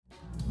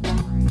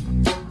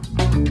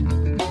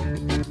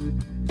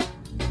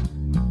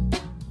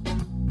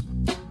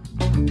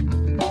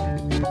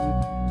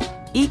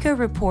Eco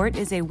Report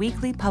is a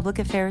weekly public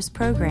affairs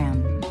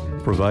program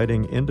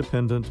providing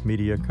independent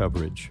media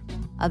coverage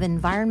of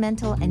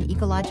environmental and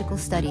ecological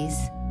studies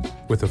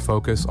with a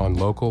focus on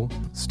local,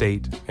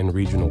 state, and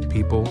regional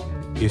people,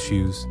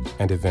 issues,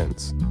 and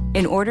events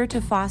in order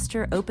to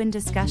foster open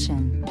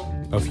discussion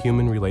of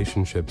human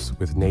relationships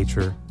with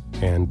nature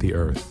and the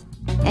earth,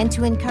 and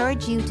to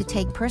encourage you to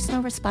take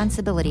personal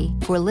responsibility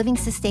for living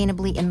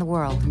sustainably in the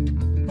world.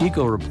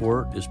 Eco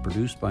Report is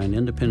produced by an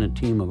independent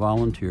team of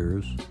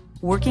volunteers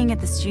working at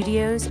the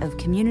studios of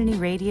Community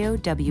Radio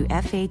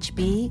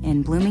WFHB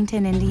in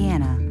Bloomington,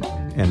 Indiana,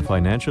 and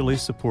financially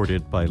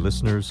supported by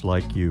listeners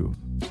like you.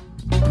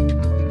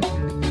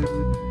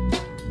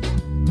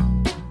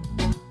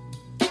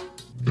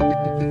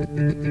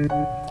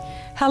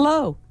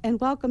 Hello, and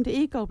welcome to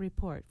Eco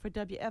Report. For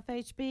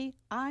WFHB,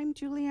 I'm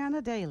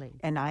Juliana Daly.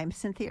 And I'm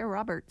Cynthia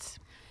Roberts.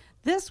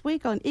 This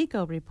week on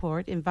Eco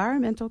Report,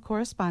 environmental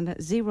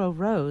correspondent Zyro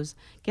Roze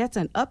gets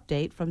an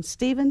update from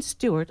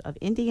Stewart of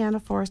Indiana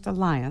Forest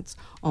Alliance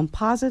on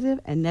positive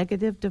and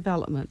negative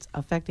developments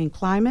affecting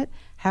climate,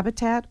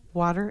 habitat,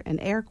 water, and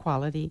air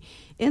quality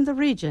in the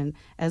region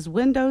as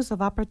windows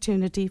of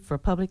opportunity for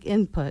public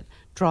input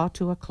draw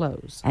to a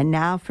close. And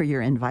now for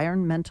your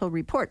environmental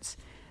reports.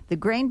 The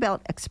Grain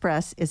Belt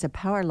Express is a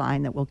power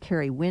line that will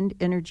carry wind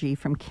energy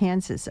from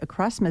Kansas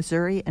across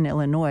Missouri and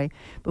Illinois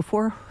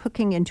before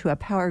hooking into a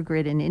power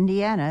grid in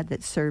Indiana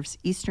that serves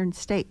eastern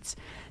states.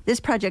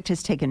 This project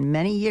has taken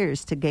many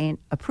years to gain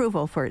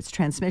approval for its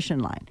transmission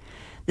line.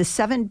 The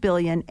 $7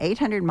 billion,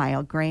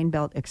 800-mile Grain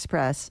Belt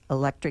Express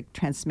electric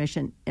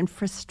transmission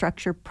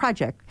infrastructure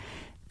project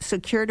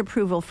secured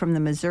approval from the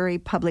Missouri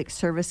Public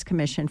Service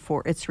Commission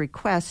for its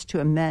request to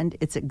amend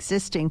its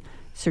existing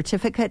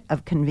Certificate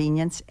of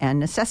Convenience and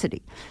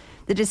Necessity.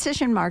 The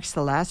decision marks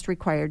the last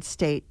required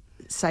state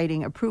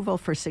citing approval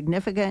for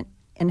significant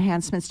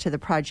enhancements to the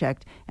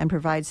project and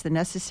provides the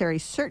necessary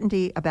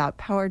certainty about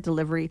power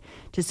delivery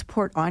to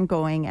support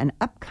ongoing and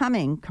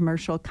upcoming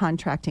commercial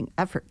contracting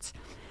efforts.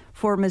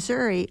 For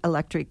Missouri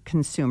electric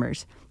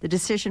consumers, the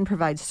decision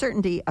provides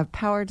certainty of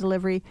power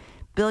delivery,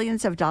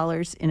 billions of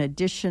dollars in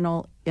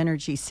additional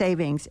energy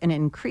savings, and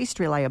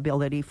increased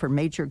reliability for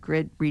major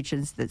grid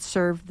regions that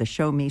serve the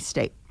Show Me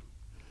state.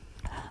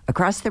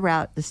 Across the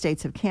route, the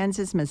states of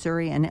Kansas,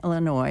 Missouri, and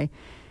Illinois,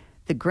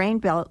 the Grain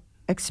Belt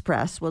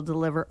Express will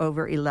deliver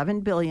over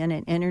 $11 billion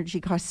in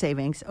energy cost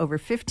savings over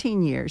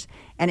 15 years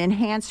and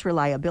enhance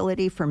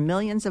reliability for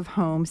millions of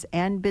homes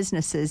and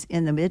businesses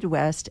in the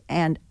Midwest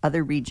and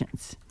other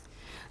regions.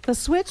 The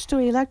switch to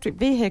electric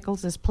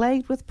vehicles is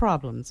plagued with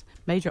problems.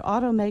 Major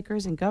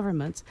automakers and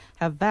governments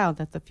have vowed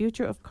that the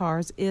future of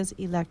cars is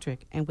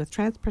electric, and with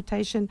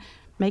transportation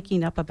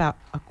making up about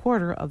a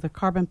quarter of the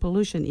carbon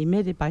pollution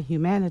emitted by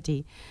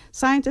humanity,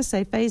 scientists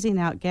say phasing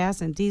out gas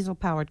and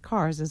diesel-powered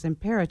cars is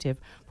imperative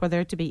for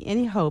there to be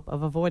any hope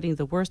of avoiding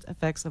the worst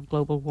effects of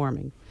global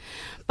warming.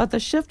 But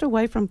the shift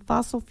away from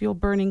fossil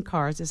fuel-burning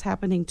cars is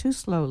happening too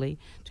slowly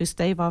to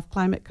stave off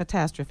climate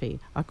catastrophe,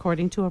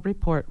 according to a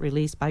report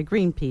released by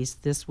Greenpeace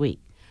this week.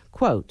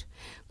 Quote,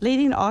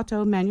 leading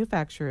auto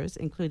manufacturers,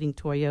 including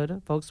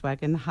Toyota,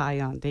 Volkswagen, and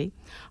Hyundai,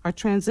 are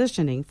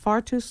transitioning far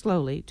too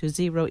slowly to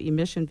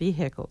zero-emission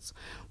vehicles,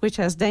 which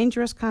has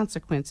dangerous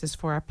consequences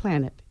for our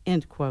planet,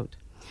 end quote.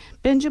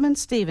 Benjamin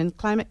Stephan,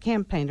 climate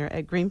campaigner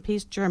at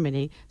Greenpeace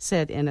Germany,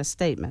 said in a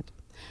statement,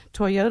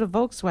 Toyota,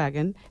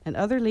 Volkswagen, and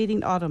other leading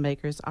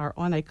automakers are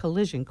on a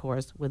collision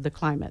course with the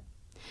climate.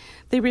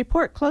 The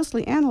report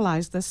closely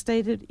analyzed the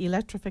stated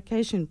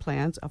electrification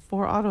plans of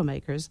 4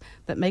 automakers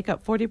that make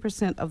up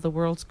 40% of the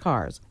world's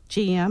cars: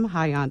 GM,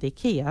 Hyundai,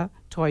 Kia,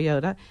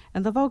 Toyota,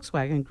 and the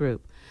Volkswagen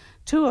Group.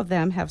 2 of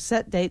them have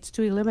set dates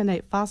to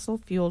eliminate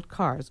fossil-fueled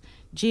cars,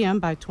 GM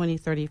by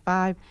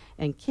 2035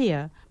 and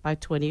Kia by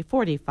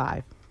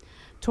 2045.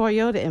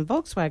 Toyota and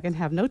Volkswagen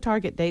have no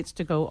target dates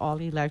to go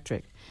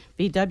all-electric.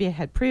 VW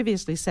had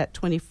previously set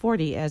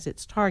 2040 as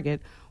its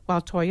target, while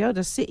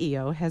Toyota's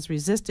CEO has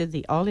resisted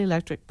the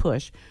all-electric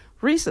push,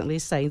 recently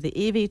saying the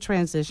EV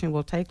transition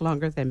will take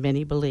longer than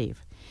many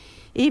believe.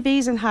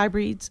 EVs and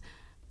hybrids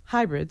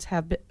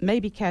may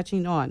be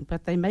catching on,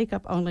 but they make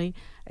up only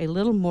a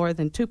little more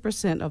than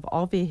 2% of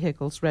all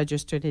vehicles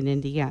registered in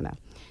Indiana.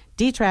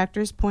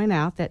 Detractors point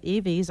out that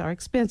EVs are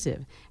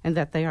expensive and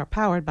that they are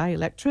powered by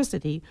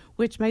electricity,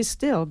 which may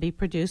still be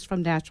produced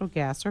from natural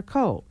gas or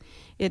coal.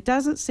 It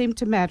doesn't seem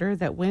to matter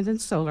that wind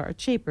and solar are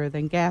cheaper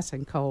than gas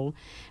and coal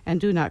and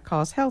do not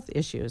cause health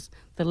issues.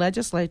 The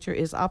legislature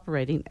is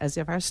operating as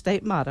if our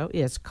state motto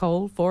is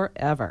coal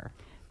forever.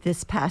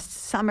 This past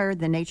summer,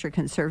 the Nature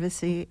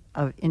Conservancy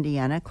of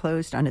Indiana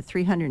closed on a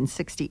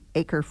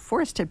 360-acre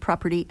forested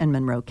property in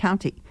Monroe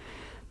County.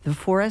 The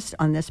forest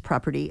on this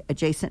property,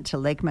 adjacent to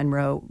Lake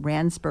Monroe,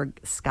 Ransburg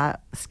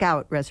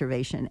Scout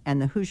Reservation,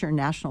 and the Hoosier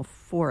National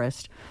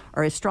Forest,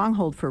 are a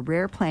stronghold for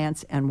rare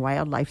plants and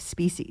wildlife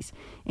species,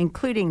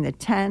 including the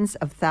tens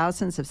of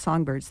thousands of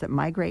songbirds that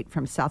migrate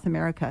from South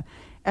America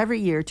every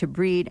year to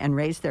breed and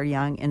raise their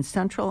young in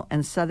central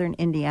and southern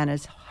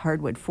Indiana's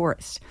hardwood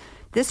forests.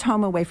 This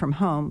home away from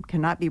home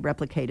cannot be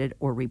replicated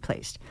or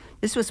replaced.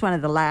 This was one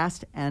of the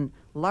last and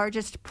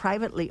largest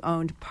privately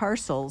owned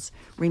parcels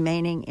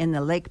remaining in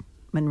the Lake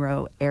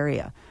Monroe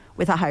area,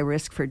 with a high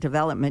risk for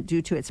development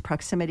due to its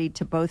proximity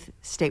to both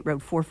State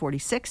Road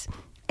 446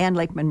 and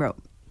Lake Monroe.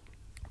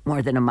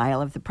 More than a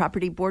mile of the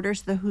property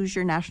borders the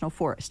Hoosier National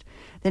Forest.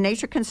 The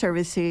Nature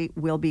Conservancy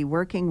will be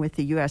working with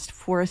the U.S.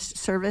 Forest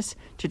Service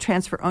to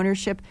transfer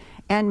ownership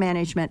and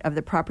management of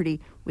the property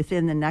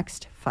within the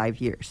next 5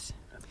 years.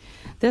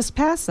 This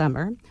past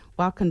summer,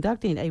 while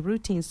conducting a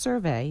routine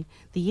survey,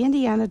 the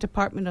Indiana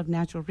Department of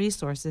Natural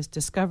Resources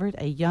discovered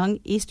a young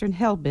eastern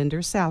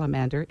hellbender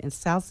salamander in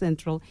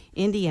south-central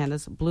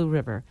Indiana's Blue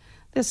River.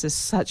 This is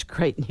such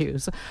great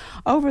news.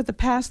 Over the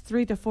past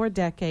 3 to 4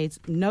 decades,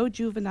 no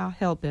juvenile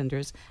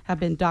hellbenders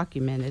have been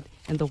documented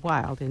in the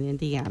wild in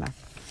Indiana.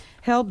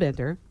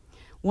 Hellbender,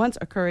 once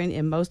occurring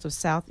in most of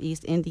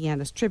southeast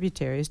Indiana's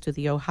tributaries to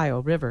the Ohio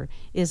River,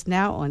 is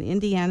now on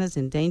Indiana's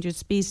endangered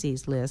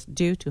species list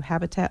due to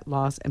habitat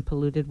loss and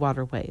polluted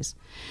waterways.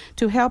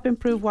 To help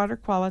improve water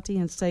quality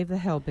and save the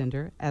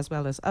hellbender, as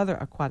well as other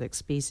aquatic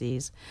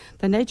species,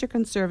 the Nature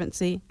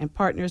Conservancy and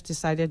partners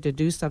decided to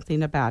do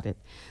something about it.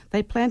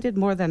 They planted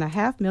more than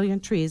 500,000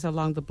 trees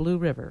along the Blue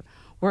River,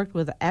 worked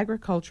with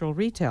agricultural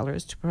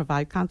retailers to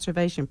provide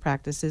conservation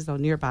practices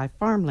on nearby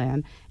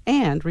farmland,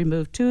 and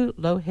removed 2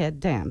 low-head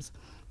dams,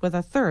 with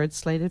a third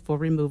slated for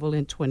removal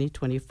in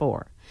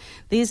 2024.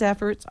 These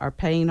efforts are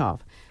paying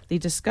off. The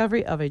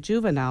discovery of a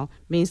juvenile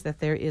means that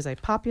there is a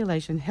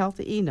population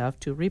healthy enough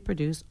to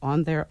reproduce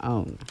on their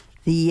own.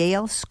 The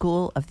Yale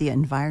School of the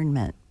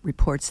Environment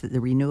reports that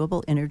the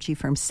renewable energy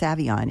firm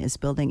Savion is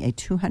building a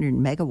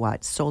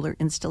 200-megawatt solar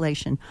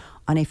installation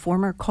on a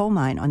former coal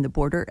mine on the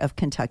border of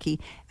Kentucky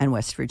and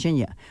West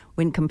Virginia.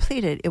 When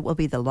completed, it will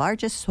be the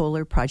largest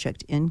solar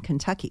project in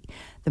Kentucky.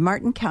 The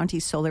Martin County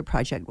solar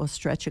project will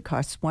stretch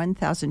across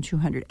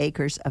 1,200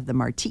 acres of the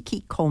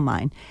Martiki coal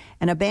mine,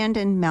 an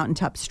abandoned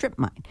mountaintop strip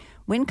mine.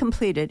 When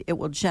completed, it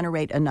will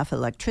generate enough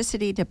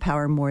electricity to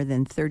power more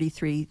than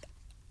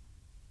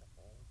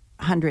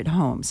 3,300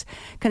 homes.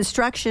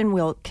 Construction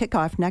will kick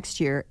off next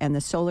year, and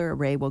the solar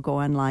array will go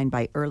online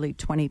by early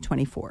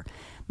 2024.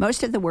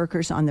 Most of the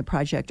workers on the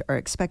project are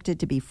expected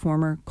to be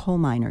former coal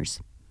miners,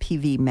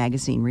 PV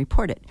Magazine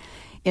reported.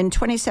 In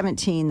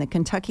 2017, the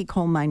Kentucky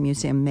Coal Mine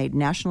Museum made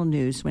national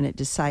news when it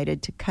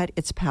decided to cut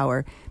its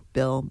power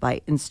bill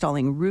by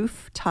installing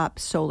rooftop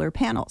solar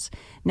panels.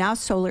 Now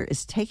solar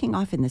is taking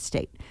off in the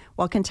state.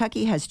 While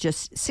Kentucky has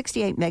just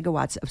 68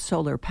 megawatts of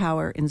solar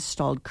power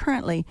installed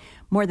currently,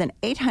 more than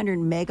 800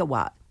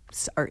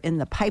 megawatts are in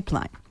the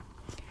pipeline.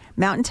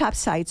 Mountaintop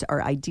sites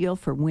are ideal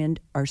for wind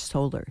or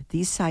solar.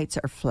 These sites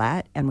are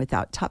flat and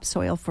without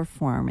topsoil for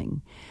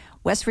farming.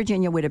 West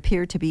Virginia would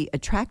appear to be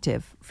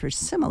attractive for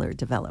similar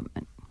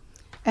development.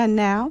 And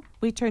now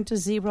we turn to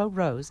Zyro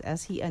Roze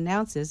as he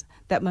announces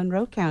that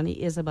Monroe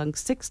County is among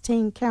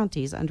 16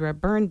 counties under a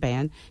burn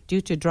ban due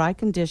to dry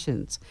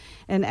conditions,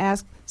 and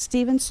ask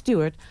Stephan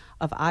Stewart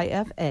of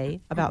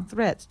IFA about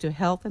threats to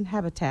health and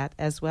habitat,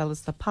 as well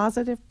as the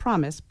positive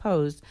promise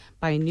posed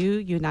by a new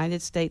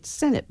United States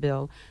Senate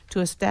bill to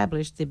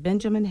establish the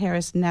Benjamin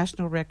Harris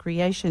National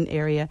Recreation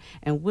Area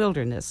and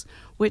Wilderness,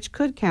 which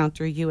could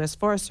counter U.S.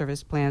 Forest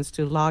Service plans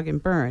to log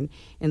and burn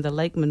in the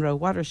Lake Monroe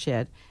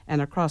watershed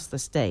and across the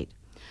state.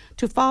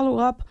 To follow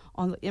up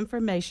on the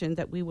information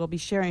that we will be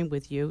sharing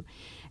with you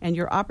and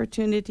your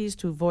opportunities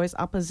to voice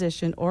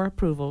opposition or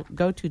approval,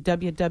 go to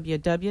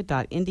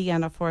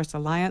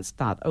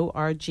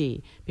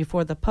www.indianaforestalliance.org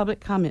before the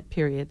public comment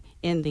period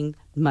ending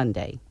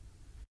Monday.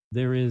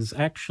 There is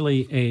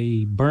actually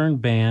a burn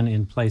ban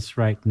in place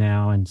right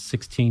now in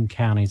 16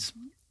 counties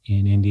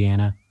in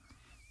Indiana.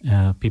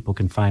 People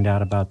can find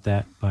out about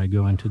that by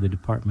going to the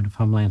Department of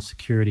Homeland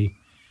Security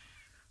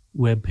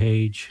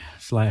webpage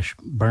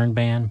 /burn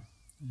ban.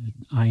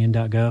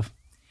 in.gov,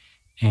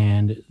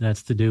 and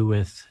that's to do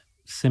with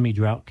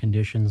semi-drought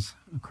conditions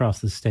across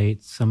the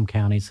state. Some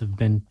counties have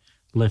been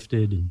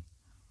lifted and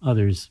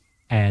others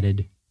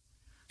added,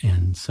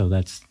 and so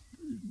that's,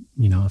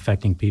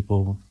 affecting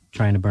people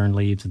trying to burn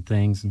leaves and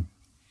things, and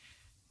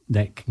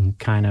that can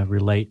kind of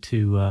relate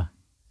to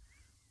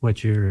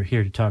what you're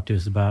here to talk to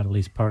us about, at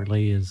least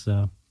partly, is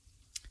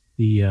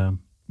the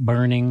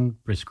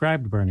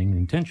prescribed burning,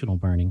 intentional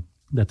burning,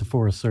 that the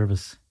Forest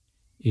Service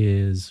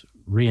is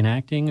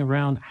reenacting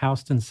around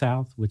Houston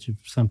South, which if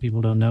some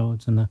people don't know,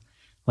 it's in the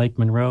Lake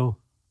Monroe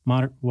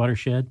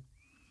watershed.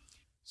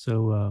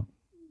 So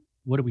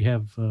what do we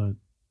have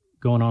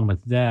going on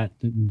with that?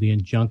 The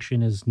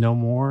injunction is no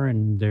more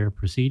and they're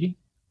proceeding?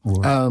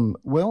 To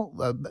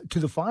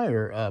the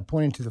fire,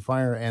 pointing to the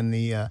fire, and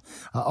a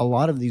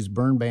lot of these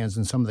burn bans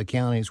in some of the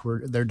counties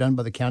they're done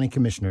by the county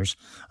commissioners,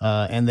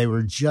 and they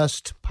were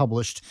just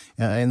published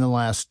in the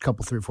last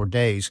 3 or 4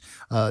 days.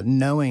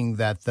 Knowing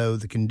that though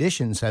the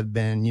conditions have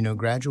been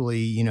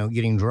gradually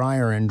getting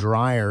drier and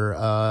drier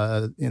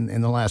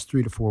in the last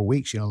 3 to 4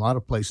 weeks. A lot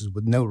of places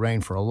with no rain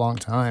for a long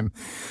time,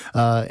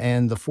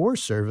 and the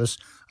Forest Service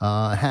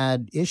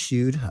had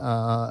issued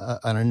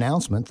an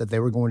announcement that they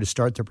were going to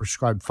start their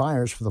prescribed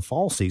fires for the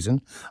fall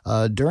season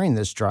during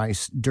this dry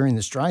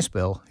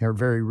spell here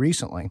very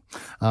recently,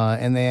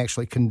 and they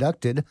actually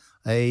conducted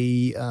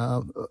a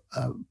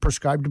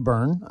prescribed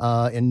burn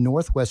in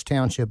Northwest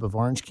Township of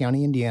Orange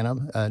County, Indiana,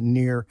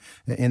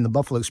 in the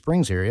Buffalo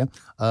Springs area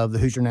of the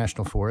Hoosier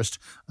National Forest,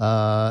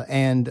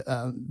 and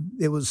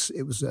it was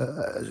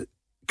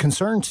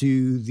concern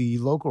to the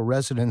local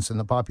residents and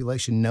the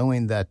population,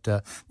 knowing that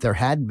there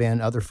had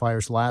been other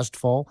fires last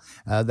fall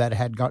that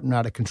had gotten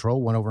out of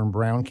control, one over in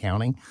Brown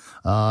County,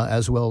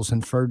 as well as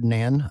in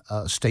Ferdinand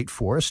State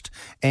Forest.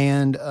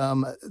 And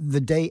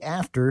the day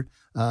after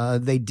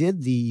they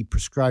did the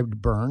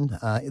prescribed burn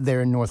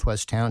there in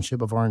Northwest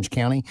Township of Orange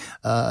County,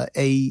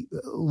 a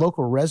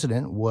local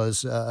resident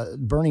was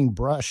burning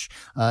brush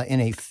in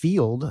a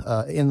field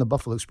in the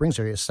Buffalo Springs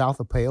area,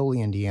 south of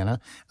Paoli, Indiana,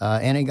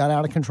 and it got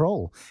out of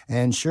control.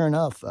 And sure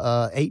enough,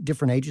 8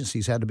 different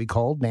agencies had to be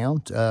called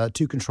down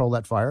to control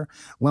that fire.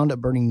 Wound up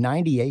burning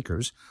 90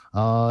 acres.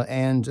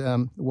 And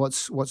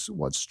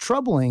what's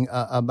troubling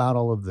about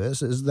all of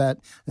this is that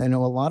a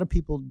lot of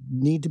people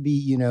need to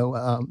be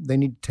they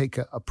need to take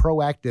a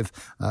proactive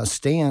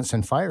stance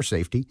in fire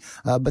safety,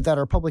 but that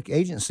our public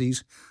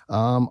agencies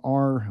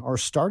are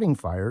starting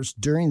fires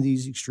during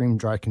these extreme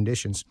dry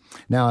conditions.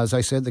 Now, as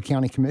I said, the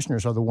county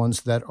commissioners are the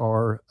ones that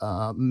are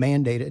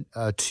mandated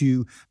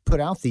to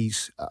put out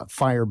these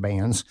fire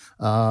bans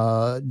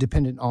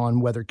dependent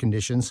on weather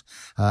conditions.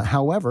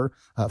 However,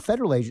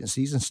 federal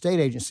agencies and state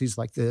agencies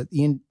like the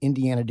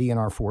Indiana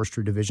DNR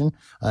Forestry Division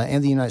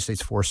and the United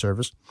States Forest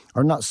Service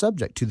are not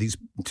subject to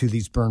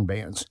these burn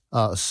bans.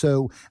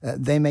 So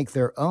they make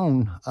their own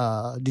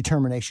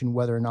determination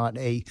whether or not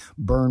a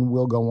burn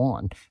will go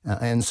on.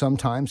 And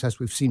sometimes, as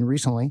we've seen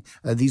recently,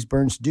 these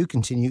burns do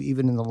continue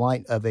even in the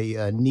light of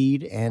a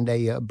need and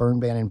a burn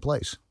ban in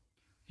place.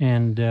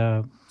 And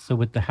so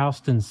with the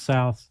Houston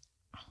South,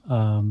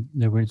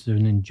 there was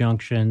an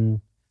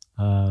injunction.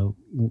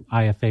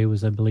 IFA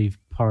was, I believe,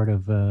 part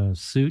of a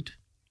suit,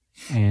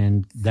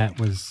 and that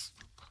was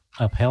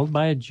upheld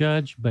by a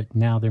judge, but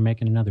now they're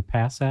making another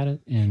pass at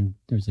it, and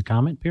there's a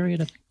comment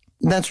period.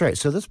 That's right.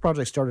 So this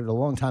project started a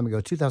long time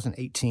ago,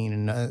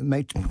 2018, and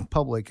made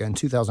public in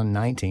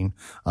 2019.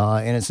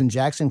 And it's in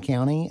Jackson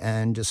County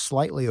and just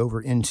slightly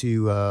over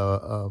into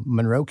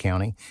Monroe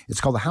County. It's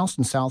called the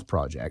Houston South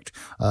Project,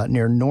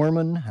 near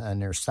Norman,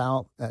 near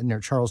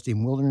Charles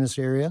Dean Wilderness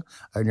area,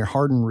 near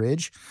Hardin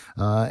Ridge.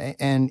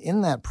 And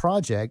in that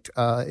project,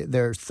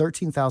 there's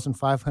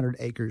 13,500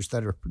 acres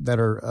that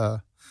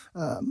are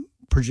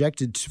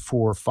projected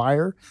for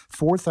fire,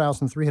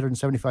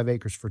 4,375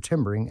 acres for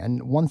timbering,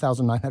 and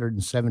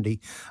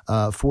 1,970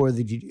 for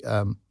the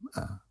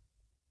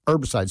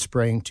herbicide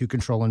spraying to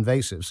control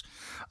invasives.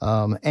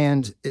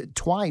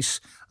 Twice,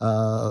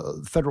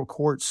 federal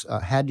courts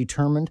had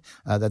determined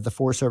that the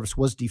Forest Service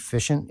was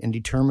deficient in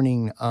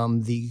determining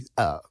the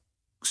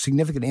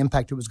significant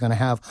impact it was going to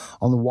have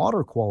on the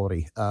water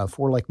quality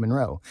for Lake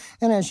Monroe.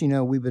 And as you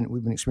know, we've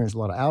been experiencing a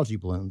lot of algae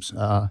blooms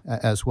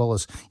as well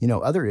as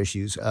other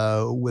issues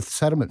with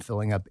sediment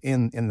filling up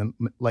in the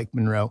Lake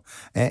Monroe,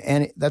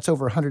 and that's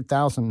over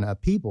 100,000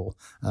 people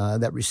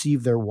that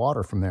receive their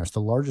water from there. It's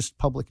the largest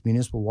public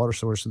municipal water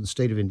source in the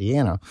state of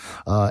Indiana,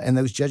 and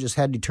those judges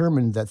had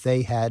determined that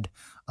they had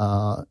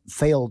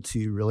failed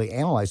to really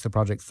analyze the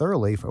project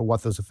thoroughly for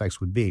what those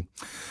effects would be.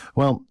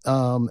 Well,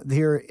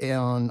 here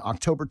on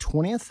October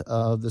 20th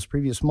of this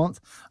previous month,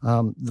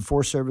 the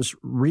Forest Service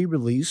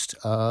re-released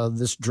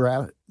this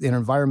draft an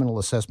environmental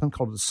assessment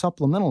called the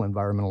Supplemental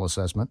Environmental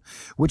Assessment,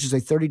 which is a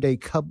 30-day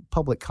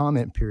public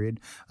comment period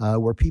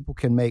where people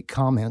can make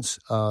comments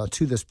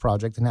to this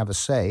project and have a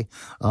say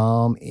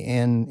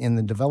in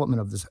the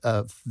development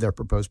of their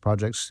proposed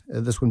projects.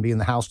 This one being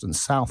the Houston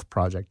South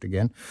project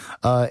again.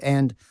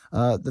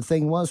 The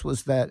thing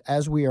was that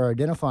as we are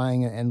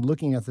identifying and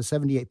looking at the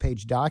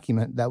 78-page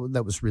document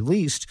that was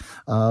released,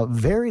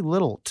 very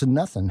little to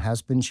nothing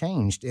has been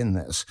changed in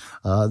this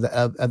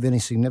of any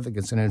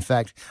significance. And in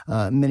fact,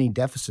 many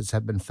deficits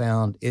have been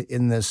found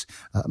in this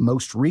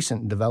most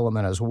recent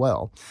development as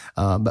well.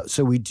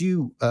 So we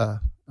do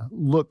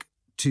look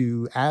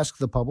to ask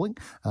the public.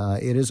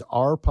 It is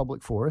our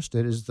public forest.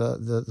 It is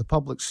the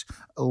public's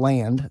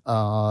land.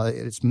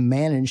 It's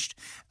managed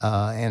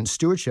and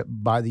stewardship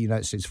by the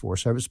United States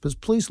Forest Service.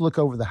 But please look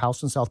over the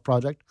Houston South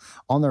Project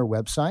on their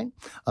website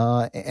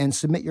and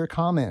submit your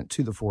comment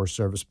to the Forest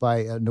Service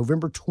by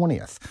November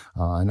 20th.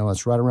 I know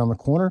it's right around the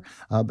corner,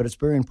 but it's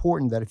very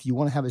important that if you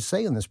want to have a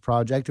say in this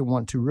project and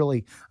want to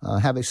really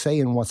have a say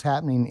in what's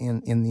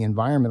happening in the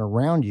environment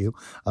around you,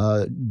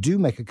 do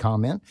make a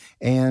comment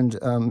and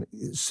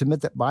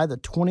submit that by the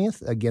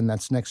 20th. Again,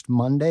 that's next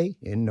Monday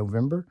in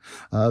November,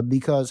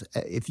 because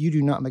if you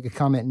do not make a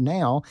comment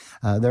now,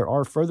 there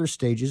are further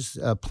stages,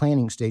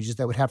 planning stages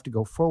that would have to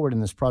go forward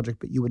in this project,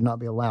 but you would not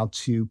be allowed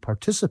to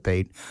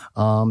participate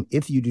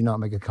if you do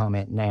not make a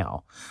comment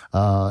now.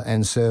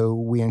 And so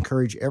we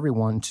encourage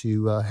everyone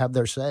to have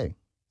their say.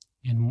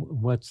 And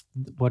what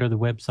are the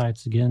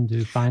websites again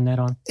to find that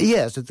on?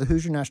 Yes, at the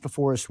Hoosier National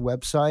Forest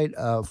website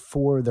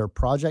for their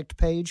project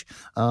page,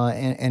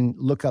 and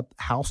look up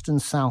Houston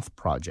South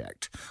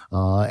Project,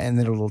 and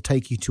then it'll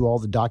take you to all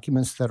the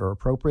documents that are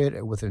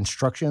appropriate with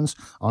instructions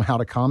on how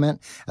to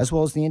comment, as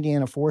well as the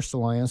Indiana Forest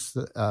Alliance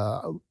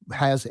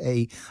has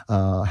a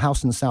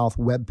Houston South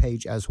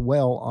webpage as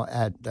well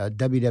at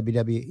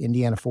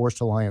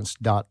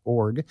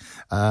www.indianaforestalliance.org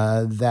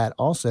that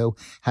also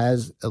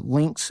has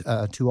links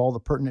to all the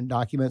pertinent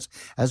documents,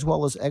 as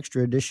well as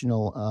extra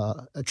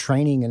additional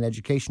training and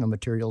educational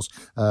materials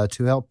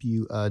to help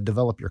you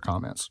develop your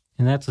comments.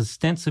 And that's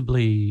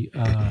ostensibly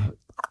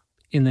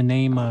in the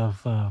name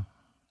of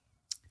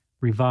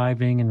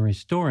reviving and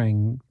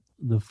restoring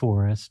the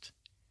forest.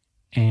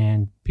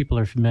 And people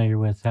are familiar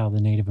with how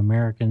the Native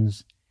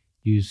Americans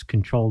use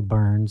controlled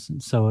burns.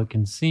 And so it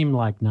can seem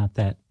like not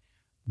that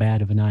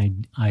bad of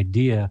an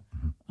idea.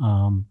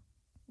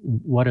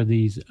 What are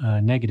these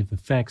negative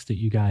effects that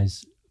you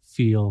guys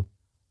feel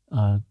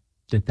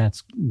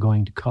that's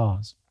going to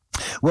cause?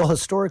 Well,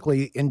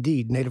 historically,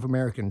 indeed, Native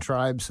American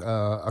tribes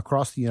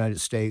across the United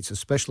States,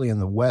 especially in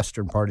the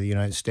western part of the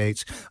United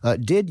States,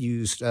 did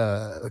use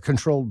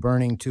controlled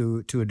burning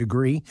to a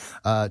degree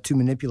to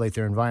manipulate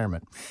their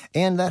environment.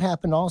 And that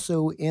happened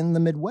also in the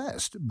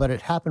Midwest, but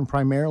it happened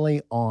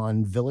primarily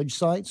on village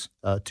sites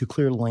to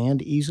clear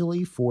land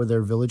easily for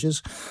their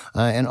villages,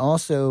 and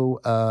also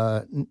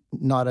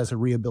not as a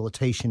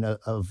rehabilitation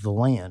of the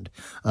land,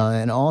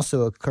 and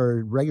also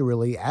occurred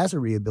regularly as a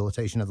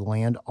rehabilitation of the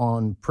land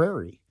on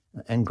prairie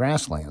and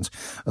grasslands.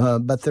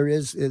 But there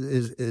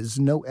is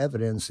no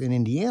evidence in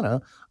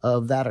Indiana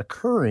of that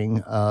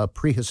occurring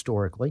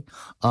prehistorically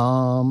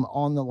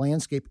on the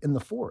landscape in the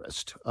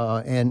forest.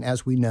 And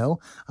as we know,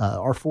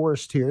 our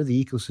forest here,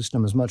 the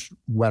ecosystem is much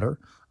wetter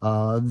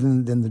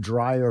than the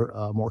drier,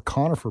 more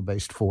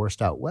conifer-based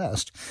forest out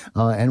west.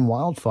 And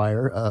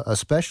wildfire,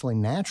 especially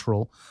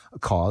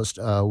natural-caused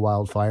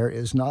wildfire,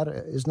 is not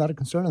a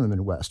concern in the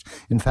Midwest.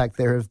 In fact,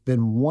 there have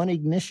been one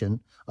ignition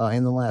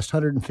in the last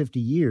 150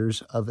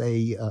 years of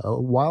a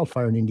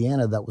wildfire in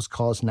Indiana that was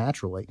caused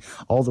naturally.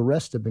 All the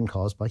rest have been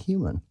caused by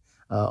human.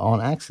 On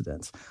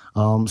accidents.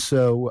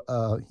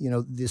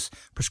 This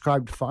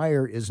prescribed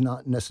fire is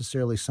not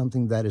necessarily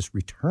something that is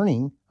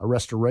returning a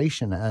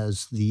restoration,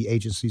 as the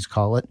agencies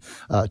call it,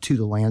 to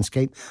the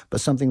landscape, but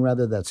something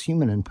rather that's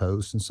human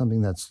imposed and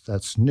something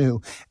that's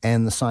new.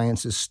 And the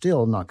science is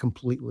still not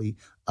completely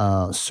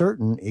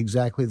certain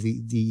exactly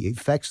the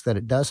effects that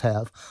it does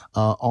have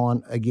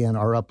on, again,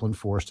 our upland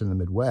forest in the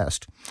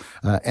Midwest.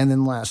 And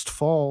then last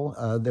fall,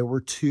 there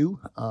were two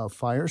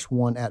fires,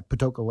 one at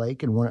Patoka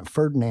Lake and one at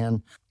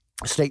Ferdinand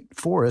State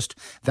Forest,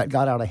 that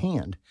got out of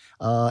hand.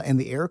 And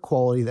the air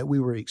quality that we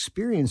were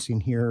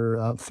experiencing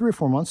here 3 or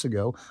 4 months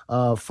ago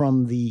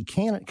from the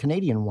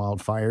Canadian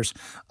wildfires,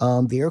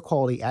 the air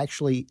quality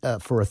actually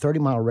for a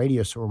 30-mile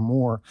radius or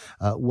more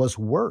was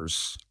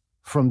worse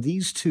from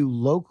these two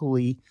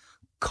locally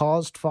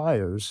caused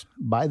fires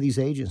by these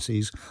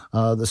agencies.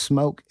 The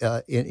smoke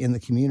in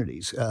the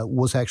communities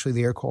was actually,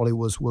 the air quality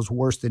was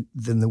worse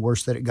than the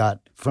worst that it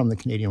got from the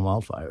Canadian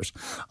wildfires.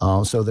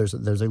 So there's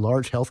a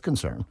large health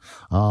concern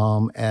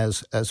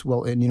as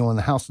well. And in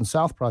the Houston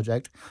South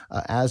Project,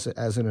 as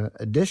an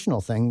additional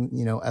thing,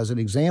 as an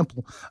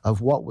example of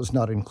what was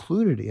not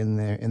included in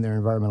their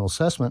environmental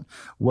assessment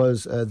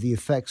was the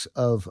effects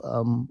of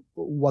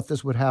what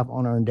this would have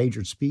on our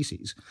endangered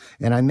species.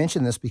 And I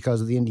mention this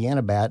because of the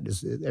Indiana bat.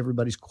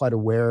 Everybody's quite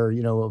aware,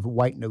 of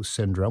white nose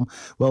syndrome.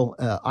 Well,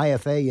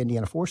 IFA,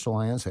 Indiana Forest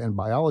Alliance, and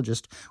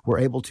biologists were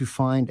able to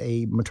find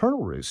a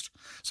maternal roost.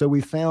 So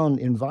we found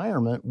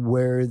environment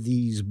where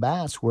these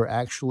bats were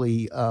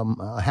actually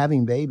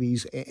having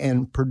babies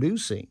and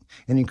producing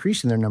and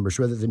increasing their numbers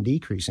rather than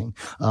decreasing.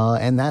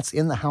 And that's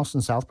in the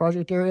Houston South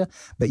Project area,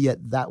 but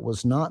yet that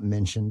was not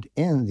mentioned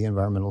in the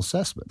environmental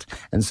assessment.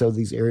 And so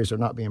these areas are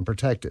not being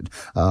protected.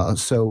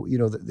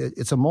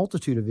 It's a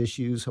multitude of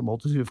issues, a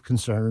multitude of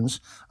concerns,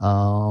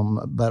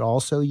 but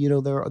also,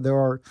 there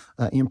are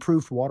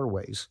improved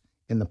waterways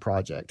in the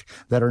project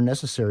that are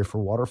necessary for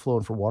water flow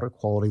and for water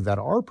quality that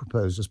are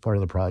proposed as part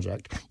of the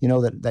project,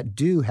 that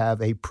do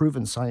have a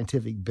proven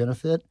scientific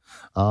benefit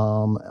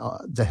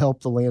to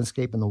help the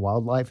landscape and the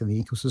wildlife and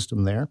the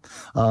ecosystem there.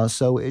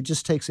 So it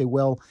just takes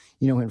a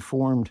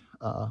informed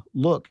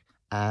look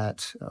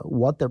at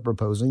what they're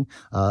proposing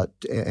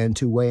and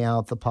to weigh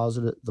out the pros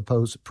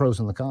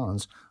and the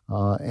cons,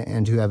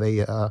 and to have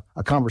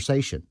a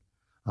conversation.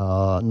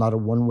 Not a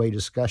one-way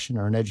discussion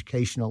or an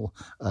educational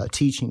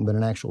teaching, but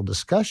an actual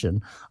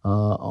discussion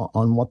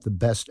on what the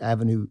best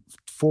avenue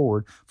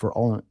forward for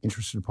all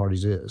interested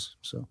parties is.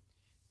 So,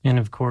 and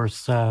of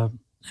course,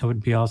 it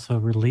would be also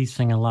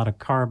releasing a lot of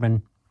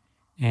carbon,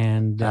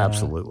 and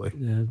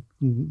absolutely,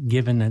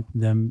 given that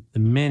the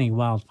many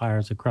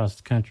wildfires across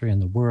the country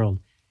and the world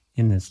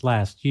in this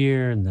last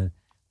year, and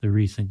the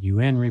recent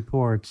UN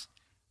reports,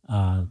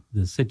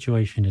 the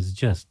situation is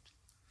just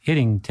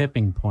hitting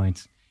tipping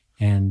points.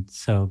 And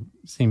so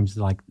it seems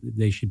like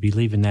they should be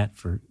leaving that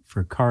for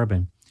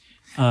carbon.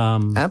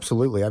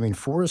 Absolutely. I mean,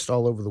 forests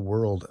all over the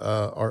world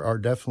are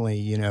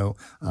definitely,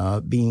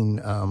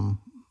 being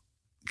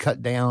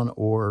cut down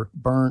or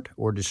burnt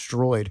or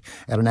destroyed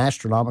at an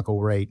astronomical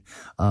rate.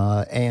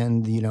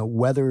 And,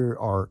 whether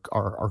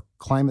our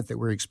climate that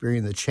we're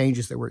experiencing, the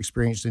changes that we're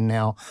experiencing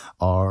now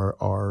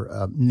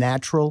are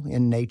natural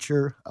in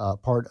nature,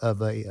 part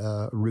of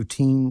a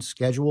routine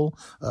schedule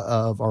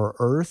of our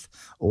Earth,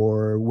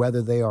 or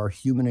whether they are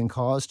human and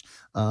caused,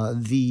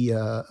 the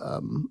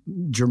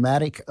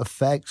dramatic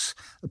effects,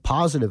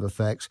 positive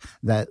effects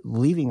that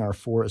leaving our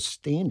forests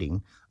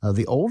standing,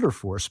 the older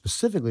forests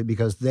specifically,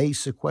 because they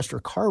sequester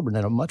carbon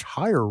at a much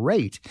higher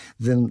rate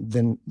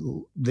than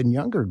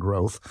younger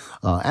growth,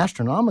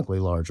 astronomically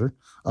larger,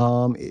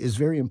 is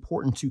very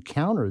important to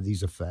counter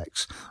these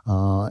effects.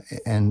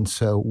 And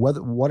so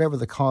whatever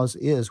the cause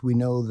is, we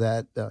know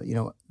that,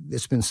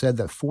 it's been said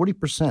that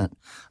 40%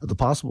 of the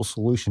possible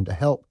solution to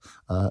help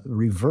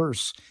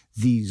reverse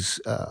these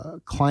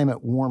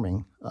climate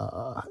warming,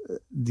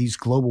 these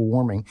global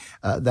warming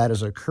that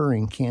is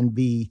occurring can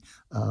be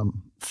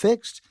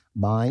fixed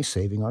by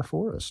saving our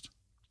forest.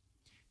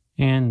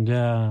 And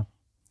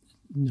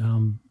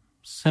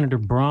Senator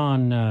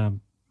Braun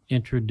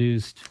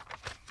introduced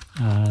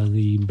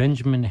the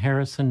Benjamin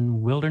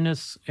Harrison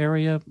Wilderness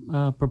Area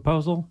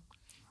proposal,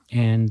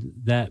 and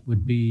that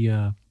would be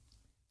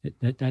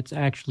that's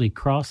actually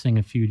crossing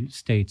a few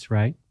states,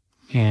 right?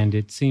 And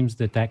it seems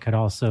that could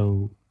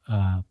also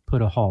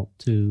put a halt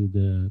to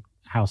the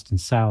Houston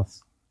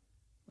South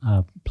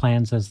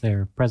plans as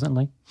they're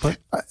presently put?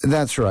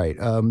 That's right.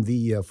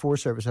 The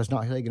Forest Service has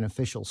not taken an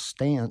official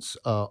stance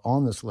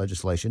on this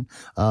legislation,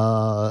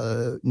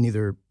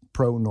 neither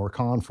pro nor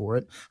con for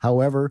it.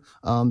 However,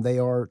 they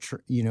are,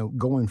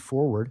 going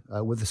forward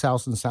with the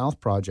South and South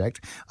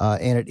project,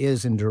 and it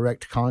is in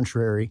direct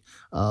contrary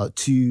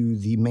to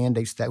the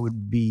mandates that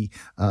would be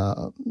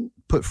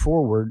put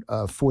forward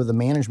for the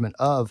management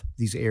of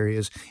these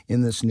areas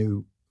in this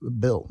new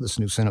bill, this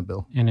new Senate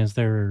bill. And is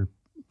there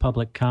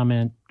public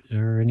comment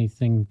or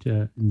anything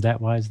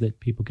that wise that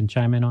people can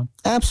chime in on?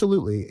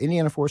 Absolutely.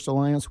 Indiana Forest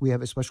Alliance, we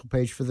have a special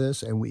page for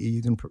this, and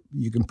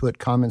you can put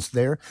comments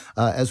there,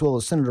 as well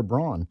as Senator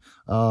Braun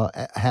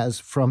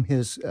has, from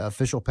his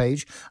official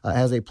page,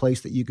 has a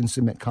place that you can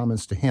submit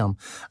comments to him.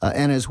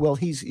 And as well,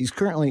 he's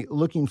currently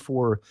looking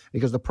for,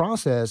 because the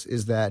process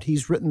is that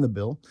he's written the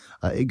bill,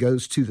 it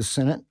goes to the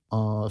Senate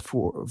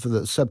for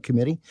the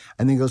subcommittee,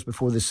 and then goes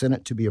before the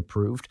Senate to be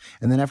approved.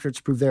 And then after it's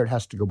approved there, it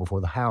has to go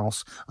before the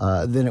House.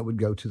 Then it would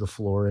go to the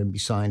floor and be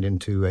signed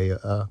into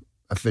a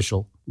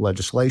official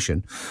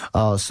legislation.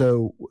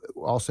 So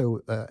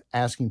also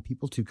asking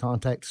people to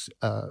contact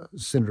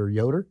Senator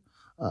Yoder,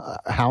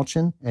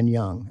 Houchin, and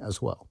Young as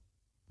well.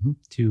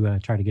 To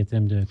try to get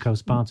them to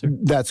co-sponsor?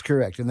 That's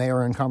correct. And they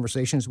are in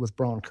conversations with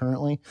Braun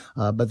currently,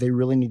 but they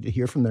really need to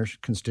hear from their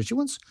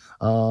constituents.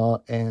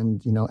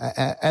 And,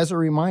 as a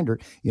reminder,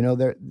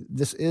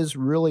 this is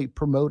really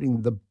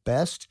promoting the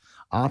best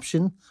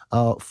option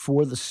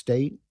for the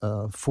state,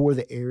 for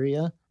the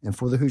area, and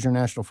for the Hoosier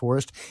National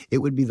Forest. It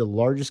would be the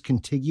largest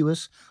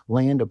contiguous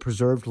land, a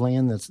preserved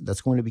land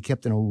that's going to be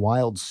kept in a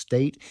wild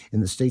state in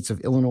the states of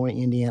Illinois,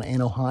 Indiana,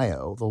 and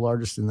Ohio, the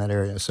largest in that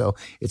area. So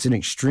it's an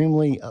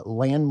extremely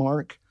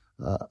landmark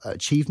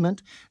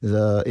achievement.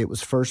 It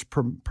was first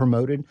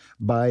promoted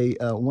by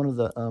one of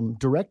the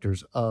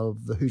directors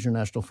of the Hoosier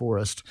National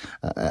Forest,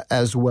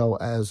 as well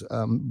as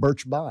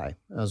Birch Bayh,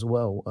 as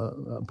well,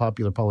 a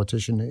popular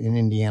politician in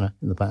Indiana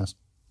in the past.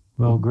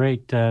 Well,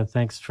 great.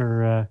 Thanks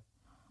for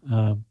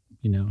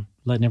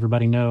letting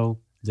everybody know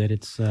that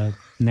it's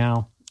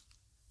now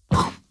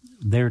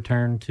their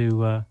turn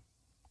to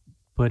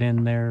put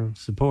in their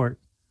support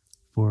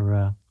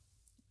for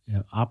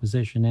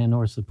opposition and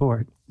or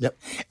support. Yep.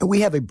 And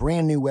we have a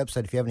brand new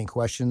website if you have any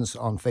questions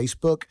on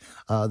Facebook.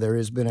 There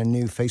has been a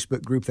new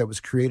Facebook group that was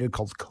created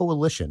called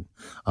Coalition,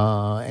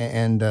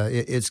 and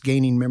it's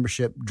gaining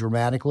membership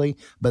dramatically,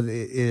 but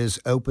it is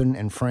open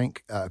and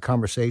frank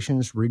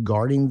conversations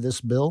regarding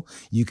this bill.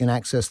 You can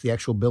access the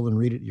actual bill and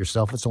read it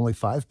yourself. It's only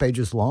 5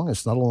 pages long.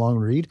 It's not a long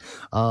read,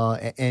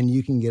 and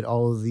you can get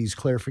all of these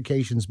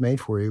clarifications made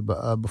for you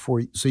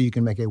so you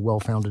can make a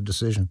well-founded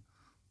decision.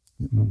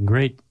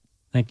 Great.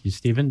 Thank you,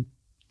 Stephen.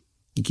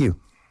 Thank you.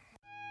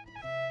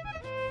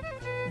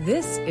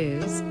 This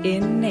is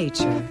In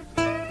Nature.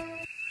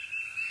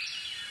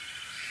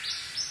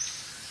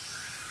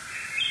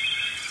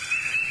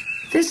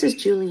 This is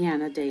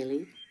Juliana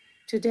Daly.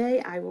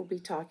 Today I will be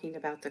talking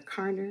about the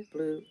Karner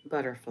blue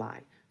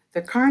butterfly.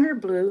 The Karner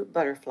blue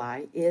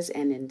butterfly is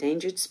an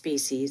endangered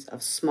species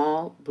of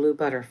small blue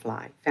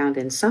butterfly found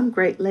in some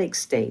Great Lakes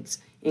states,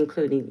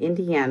 including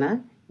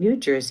Indiana, New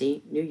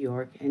Jersey, New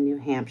York, and New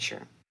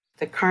Hampshire.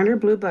 The Karner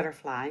blue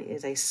butterfly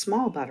is a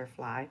small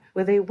butterfly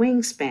with a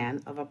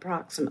wingspan of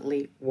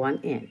approximately 1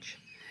 inch.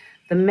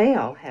 The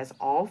male has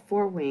all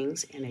 4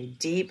 wings in a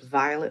deep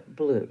violet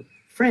blue,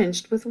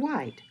 fringed with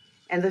white,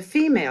 and the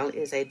female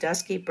is a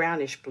dusky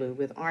brownish blue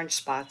with orange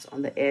spots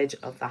on the edge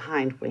of the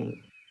hind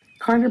wing.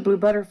 Karner blue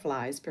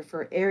butterflies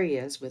prefer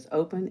areas with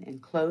open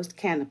and closed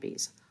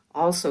canopies,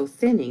 Also,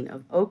 thinning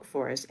of oak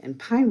forest and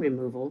pine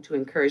removal to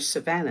encourage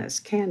savannas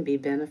can be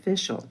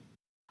beneficial.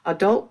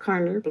 Adult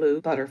Carner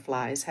blue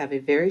butterflies have a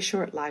very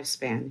short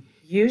lifespan,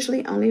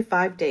 usually only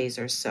 5 days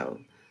or so.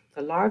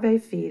 The larvae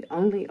feed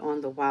only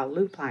on the wild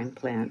lupine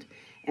plant,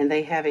 and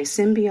they have a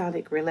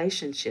symbiotic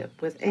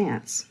relationship with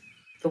ants.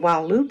 The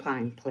wild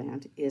lupine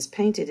plant is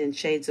painted in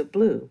shades of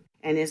blue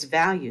and is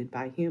valued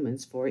by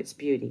humans for its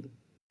beauty.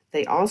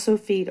 They also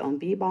feed on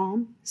bee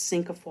balm,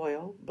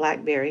 cinquefoil,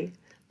 blackberry,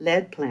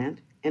 lead plant,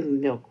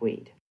 and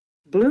milkweed.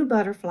 Blue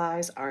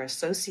butterflies are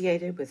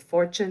associated with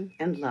fortune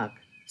and luck,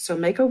 so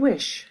make a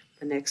wish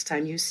the next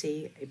time you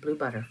see a blue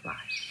butterfly.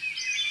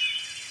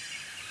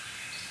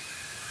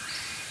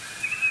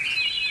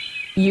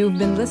 You've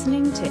been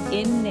listening to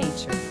In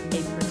Nature,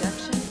 a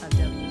production of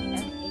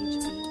WFHB.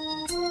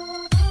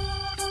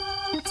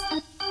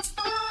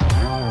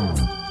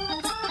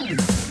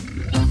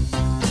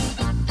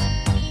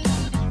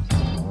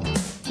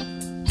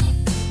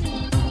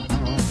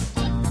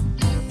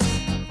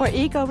 For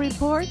Eco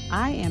Report,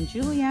 I am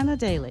Juliana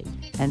Daly.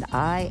 And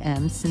I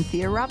am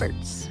Cynthia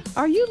Roberts.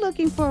 Are you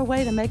looking for a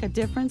way to make a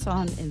difference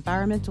on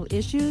environmental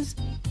issues?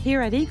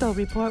 Here at Eco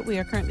Report, we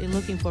are currently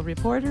looking for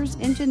reporters,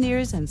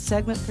 engineers, and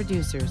segment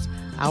producers.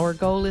 Our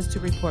goal is to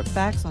report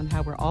facts on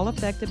how we're all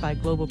affected by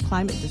global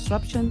climate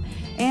disruption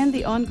and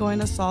the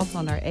ongoing assaults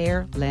on our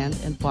air, land,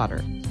 and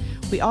water.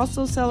 We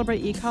also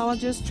celebrate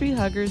ecologists, tree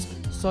huggers,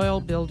 soil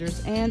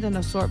builders, and an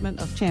assortment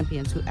of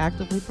champions who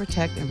actively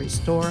protect and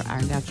restore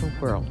our natural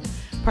world,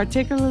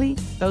 particularly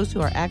those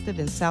who are active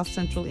in South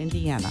Central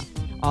Indiana.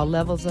 All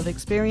levels of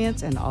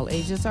experience and all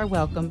ages are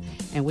welcome,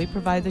 and we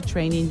provide the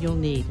training you'll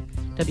need.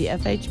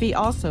 WFHB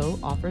also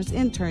offers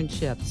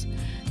internships.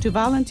 To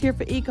volunteer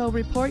for Eco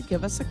Report,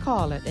 give us a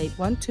call at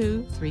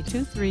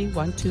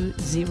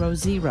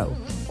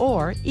 812-323-1200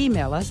 or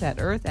email us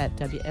at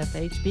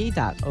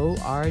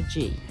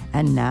earth@wfhb.org.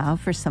 And now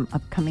for some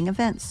upcoming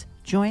events.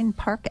 Join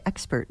park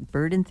expert,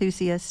 bird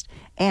enthusiast,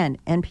 and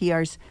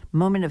NPR's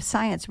Moment of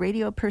Science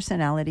radio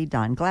personality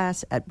Don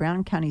Glass at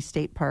Brown County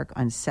State Park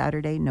on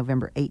Saturday,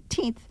 November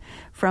 18th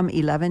from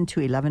 11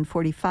 to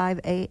 11:45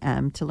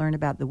 a.m. to learn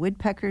about the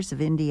woodpeckers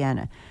of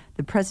Indiana.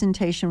 The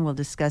presentation will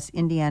discuss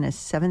Indiana's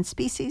 7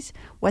 species,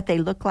 what they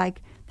look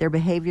like, their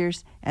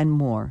behaviors, and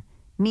more.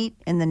 Meet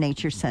in the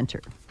Nature Center.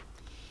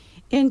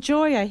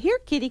 Enjoy a Hear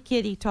Kitty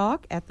Kitty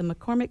talk at the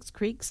McCormick's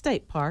Creek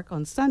State Park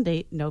on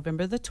Sunday,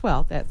 November the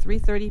 12th at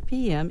 3:30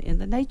 p.m. in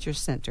the Nature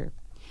Center.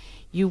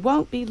 You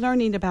won't be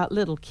learning about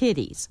little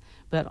kitties,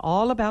 but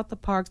all about the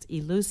park's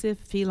elusive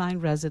feline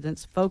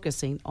residents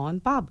focusing on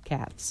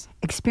bobcats.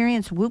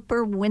 Experience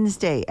Whooper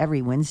Wednesday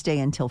every Wednesday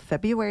until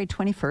February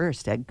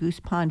 21st at Goose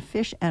Pond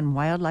Fish and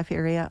Wildlife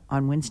Area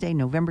on Wednesday,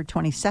 November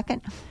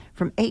 22nd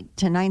from 8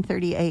 to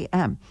 9:30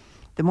 a.m.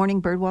 The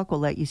morning birdwalk will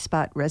let you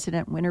spot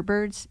resident winter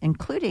birds,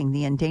 including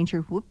the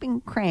endangered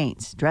whooping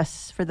cranes.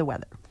 Dress for the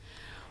weather.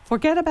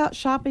 Forget about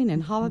shopping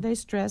and holiday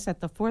stress at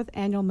the 4th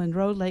Annual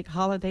Monroe Lake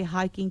Holiday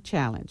Hiking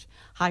Challenge.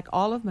 Hike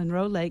all of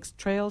Monroe Lake's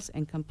trails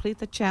and complete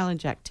the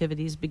challenge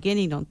activities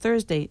beginning on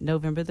Thursday,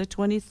 November the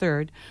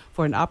 23rd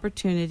for an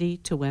opportunity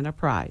to win a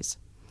prize.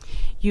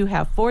 You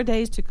have 4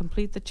 days to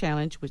complete the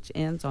challenge, which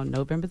ends on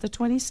November the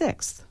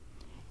 26th.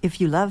 If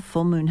you love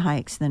full moon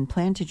hikes, then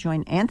plan to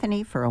join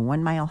Anthony for a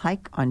 1-mile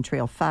hike on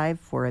Trail 5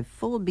 for a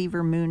full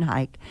beaver moon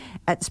hike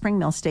at Spring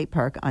Mill State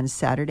Park on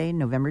Saturday,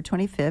 November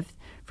 25th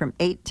from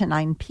 8 to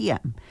 9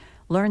 p.m.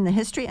 Learn the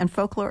history and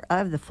folklore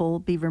of the full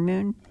beaver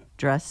moon.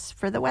 Dress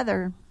for the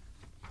weather.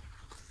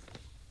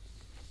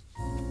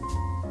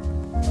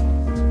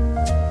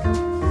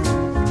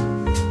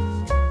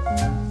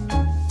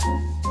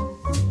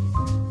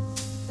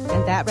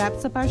 And that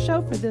wraps up our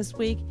show for this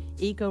week.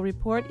 Eco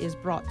Report is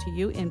brought to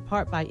you in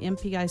part by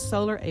MPI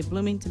Solar, a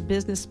Bloomington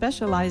business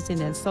specializing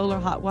in solar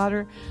hot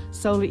water,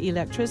 solar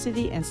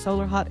electricity, and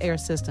solar hot air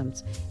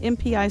systems.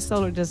 MPI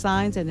Solar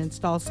designs and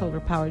installs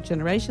solar power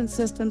generation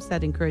systems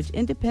that encourage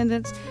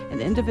independence and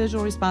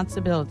individual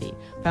responsibility.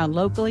 Found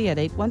locally at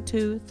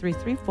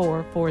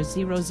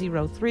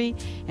 812-334-4003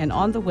 and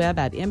on the web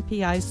at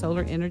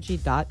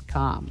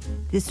mpisolarenergy.com.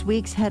 This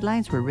week's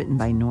headlines were written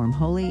by Norm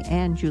Holy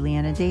and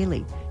Juliana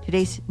Daly.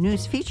 Today's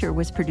news feature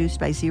was produced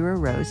by Zyro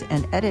Roze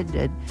and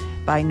edited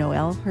by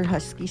Noelle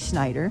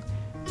Herhusky-Schneider.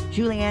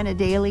 Juliana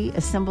Daly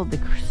assembled the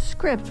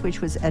script,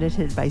 which was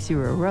edited by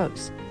Zyro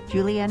Roze.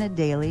 Juliana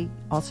Daly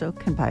also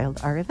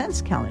compiled our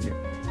events calendar.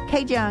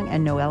 Kay Jung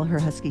and Noelle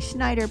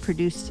Herhusky-Schneider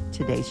produced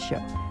today's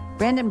show.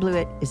 Brandon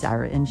Blewett is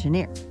our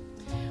engineer.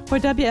 For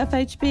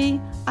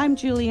WFHB, I'm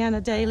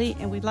Juliana Daly,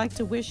 and we'd like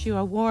to wish you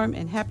a warm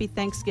and happy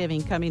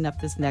Thanksgiving coming up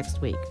this next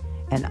week.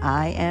 And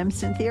I am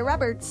Cynthia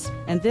Roberts.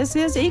 And this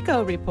is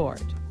Eco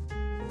Report.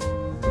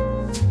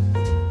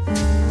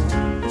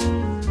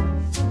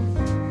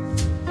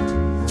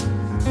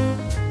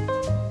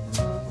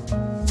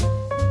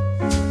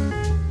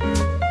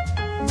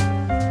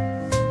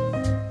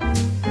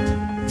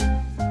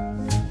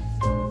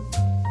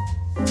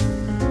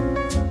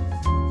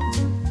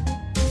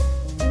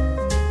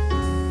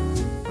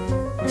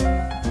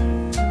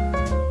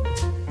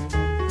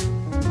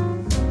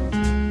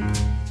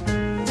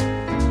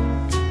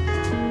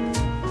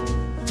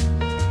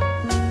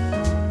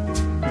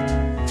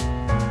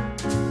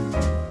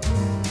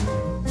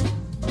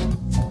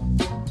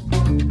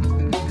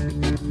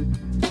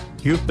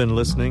 You've been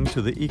listening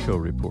to the Eco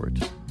Report,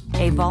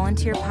 a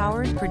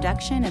volunteer-powered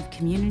production of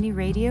Community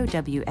Radio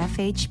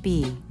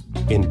WFHB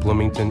in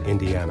Bloomington,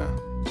 Indiana.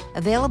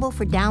 Available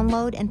for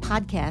download and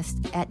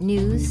podcast at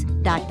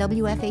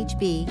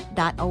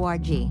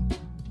news.wfhb.org.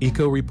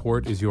 Eco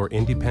Report is your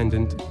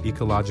independent,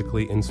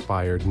 ecologically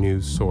inspired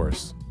news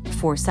source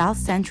for South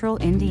Central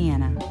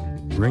Indiana,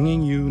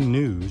 bringing you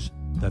news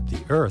that the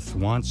Earth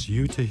wants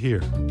you to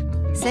hear.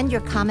 Send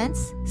your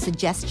comments,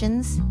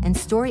 suggestions, and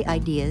story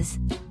ideas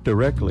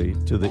directly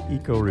to the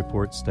Eco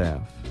Report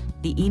staff.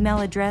 The email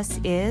address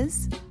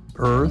is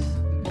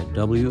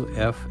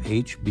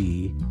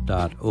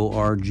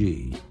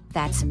earth@wfhb.org.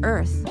 That's